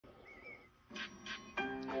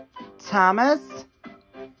Thomas,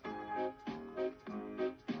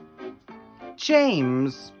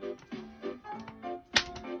 James,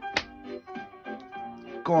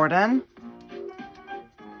 Gordon,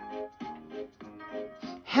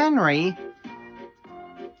 Henry,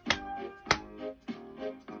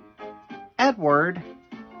 Edward,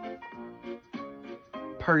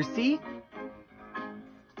 Percy,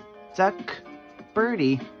 Duck,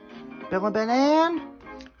 Birdie, Bill and Ben Ann.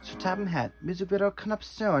 So Top and Hat. Music video coming up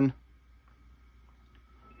soon.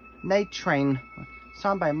 Night Train.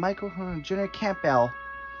 Song by Michael Jr. Campbell.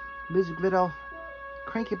 Music video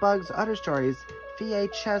Cranky Bugs, Other Stories.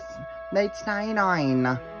 VHS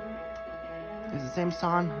 1999. It's the same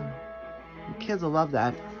song. The kids will love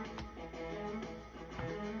that.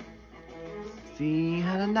 See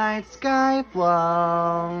how the night sky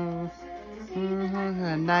flows.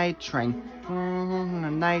 A night train. A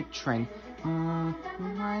night train.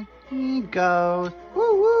 He goes.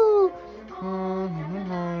 Woo woo.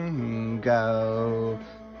 Go.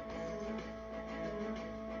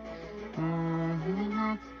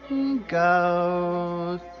 He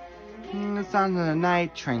goes. It's on the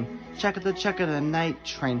night train. Check of the night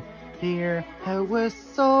train. Hear her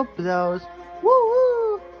whistle blows. Woo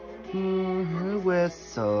woo. Her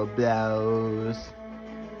whistle blows.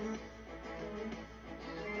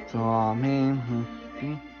 Drumming,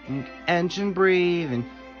 engine breathing,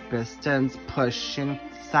 pistons pushing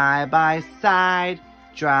side by side.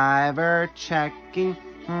 Driver checking,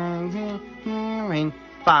 hearing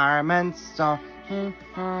fireman song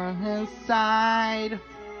on his side.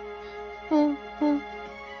 On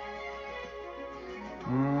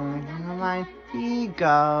the line he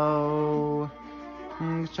go.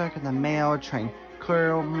 Check the mail train,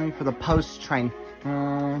 clear for the post train.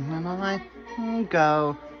 On the line he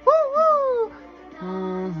go.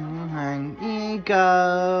 And he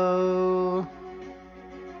go.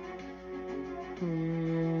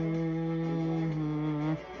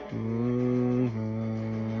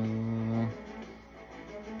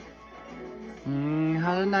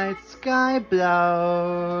 How the night sky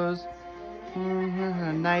blows.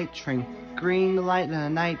 Night train, green light in a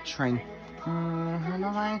night train. And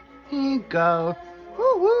the light he go.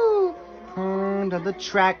 Woo woo. To the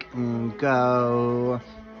track and go.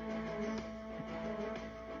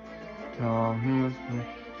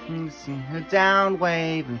 See her down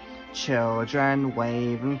waving, children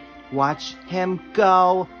waving, watch him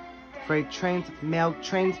go. Freight trains, milk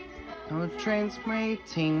trains, no trains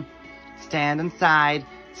waiting. Stand inside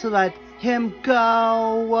to let him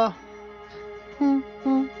go.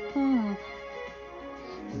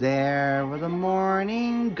 There where the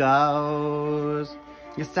morning goes.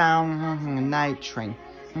 You sound a night train,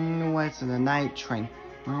 what's the night train?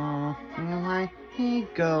 Like he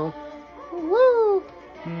go. Woo!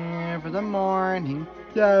 Wherever the morning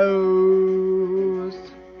goes.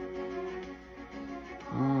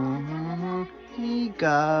 He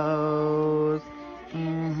goes.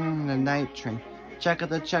 The night train. Check of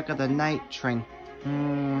the night train.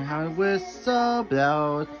 How the whistle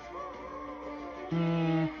blows.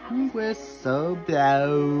 Whistle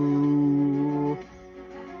blow.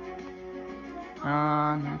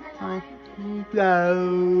 On the night he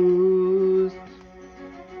blows.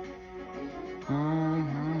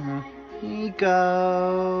 He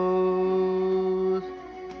goes.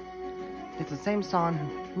 It's the same song,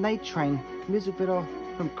 Night Train, music video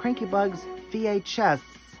from Cranky Bugs VHS.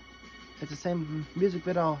 It's the same music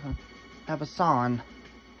video, have a song.